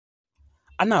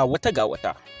ana wata ga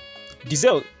wata.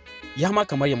 Deezel ya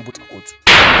maka Maryam a kotu.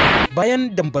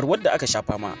 Bayan dambarwar da aka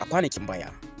shafa ma a kwanakin baya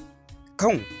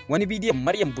kan wani bidiyon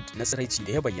Maryam na tsiraici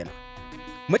da ya bayyana.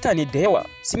 Mutane da yawa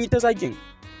sun yi ta zagin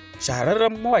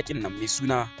shahararren mawaƙin nan mai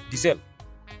suna Deezel.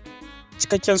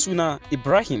 Cikakken suna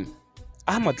Ibrahim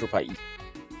Ahmad Rufa'i.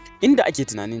 Inda ake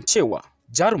tunanin cewa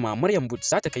jaruma Maryam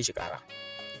za ta kai shi ƙara.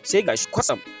 Sai gashi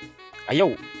kwatsam a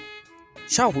yau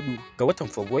 14 ga watan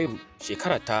Fabrairu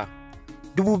shekara ta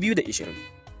 2020.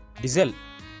 Deezel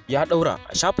ya ɗaura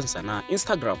a shafinsa na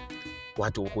Instagram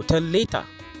wato hoton leta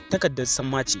takardar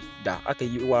sammaci da aka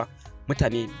yi wa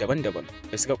mutane daban-daban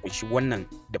da suka kunshi wannan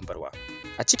dambarwa.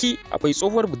 A ciki akwai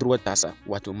tsohuwar budurwar tasa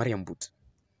wato Maryam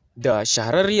da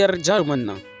shahararriyar jaruman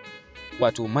nan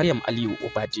wato Maryam Aliyu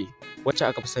Obaje wacce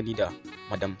aka fi sani da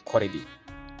Madam Korede.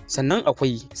 Sannan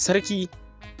akwai sarki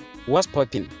Wasu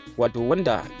wato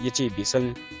wanda ya ce bai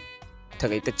san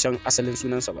takaitaccen asalin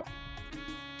sunansa ba.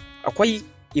 Akwai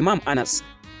Imam Anas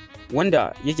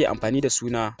wanda yake amfani da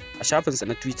suna a shafinsa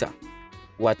na Twitter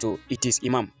wato It is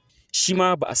Imam, shi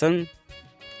ma ba a san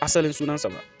asalin sunansa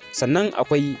ba. Sannan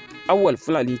akwai Awwal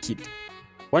Fulani Kid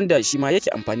wanda shi ma yake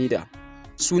amfani da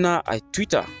suna a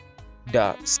Twitter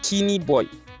da Skinny Boy,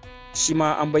 shi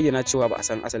ma an bayyana cewa ba a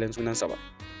san asalin sunansa ba.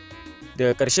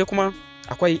 Daga ƙarshe kuma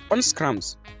akwai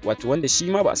Unscrams wato wanda shi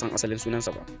ma ba a san asalin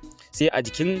sunansa ba. Sai a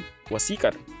jikin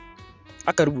wasikar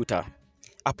aka rubuta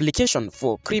application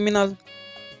for criminal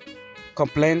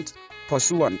complaint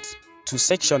pursuant to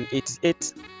section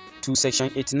 88 to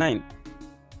section 89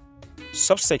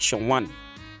 subsection 1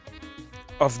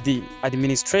 of the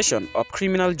Administration of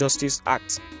Criminal Justice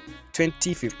Act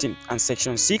 2015 and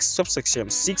section 6 subsection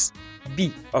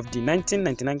 6b of the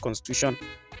 1999 Constitution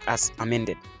as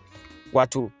amended.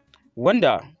 Wato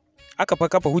wanda aka fa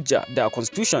kafa hujja da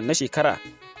Constitution na shekara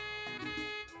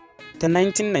ta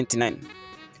 1999.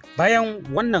 Bayan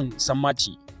wannan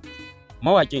sammaci,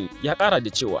 mawaƙin ya ƙara da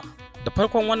cewa da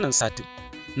farkon wannan satin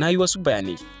na yi wasu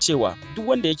bayanai cewa duk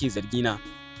wanda yake zargina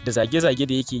da zage-zage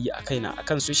da yake yi a kaina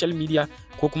akan social media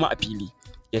ko kuma a fili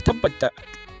ya tabbata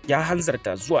ya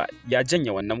hanzarta zuwa ya janye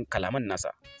wannan kalaman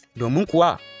nasa, domin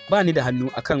kuwa ba ni da hannu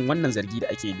akan wannan zargi da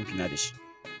ake nufina da shi.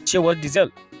 Cewar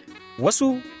Deezel,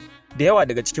 wasu da yawa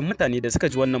daga cikin mutane da suka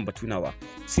ji wannan batunawa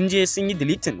sun je sun yi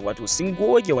deleting wato sun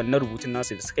goge wannan rubutun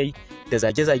nasu da suka yi da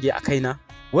zage-zage a kaina,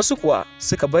 wasu kuwa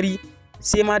suka bari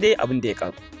sai ma dai abin da ya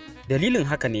karu. Dalilin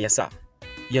haka ne yasa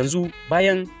yanzu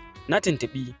bayan na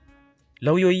tuntuɓi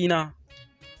lauyoyina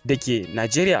da ke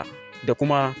Najeriya da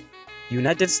kuma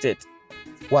United States,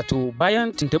 wato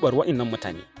bayan tuntuɓar wa'innan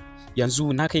mutane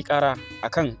yanzu na kai ƙara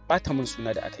akan ɓata min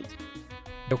suna da aka yi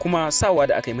da kuma sawa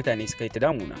da aka yi mutane suka yi ta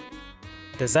damuna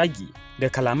da zagi da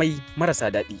kalamai marasa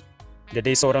daɗi da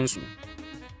dai sauransu.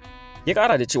 Ya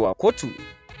ƙara da cewa kotu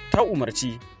ta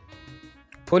umarci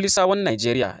polisawan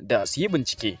Najeriya da su yi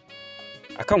bincike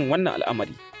akan wannan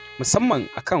al'amari, musamman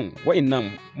akan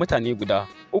wa'innan mutane guda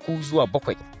 3 zuwa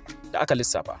 7 da aka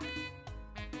lissafa,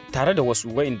 tare da wasu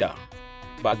wa'inda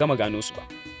ba a gama gano su ba,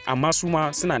 amma su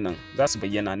ma suna nan za su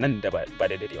bayyana nan da ba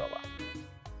da dadewa ba.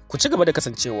 Ku ci gaba da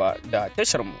kasancewa da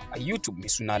tasharmu a YouTube mai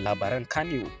suna Labaran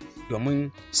Kanewo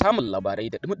domin samun labarai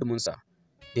da dumi-duminsa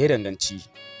da ya danganci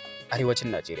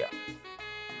arewacin Najeriya.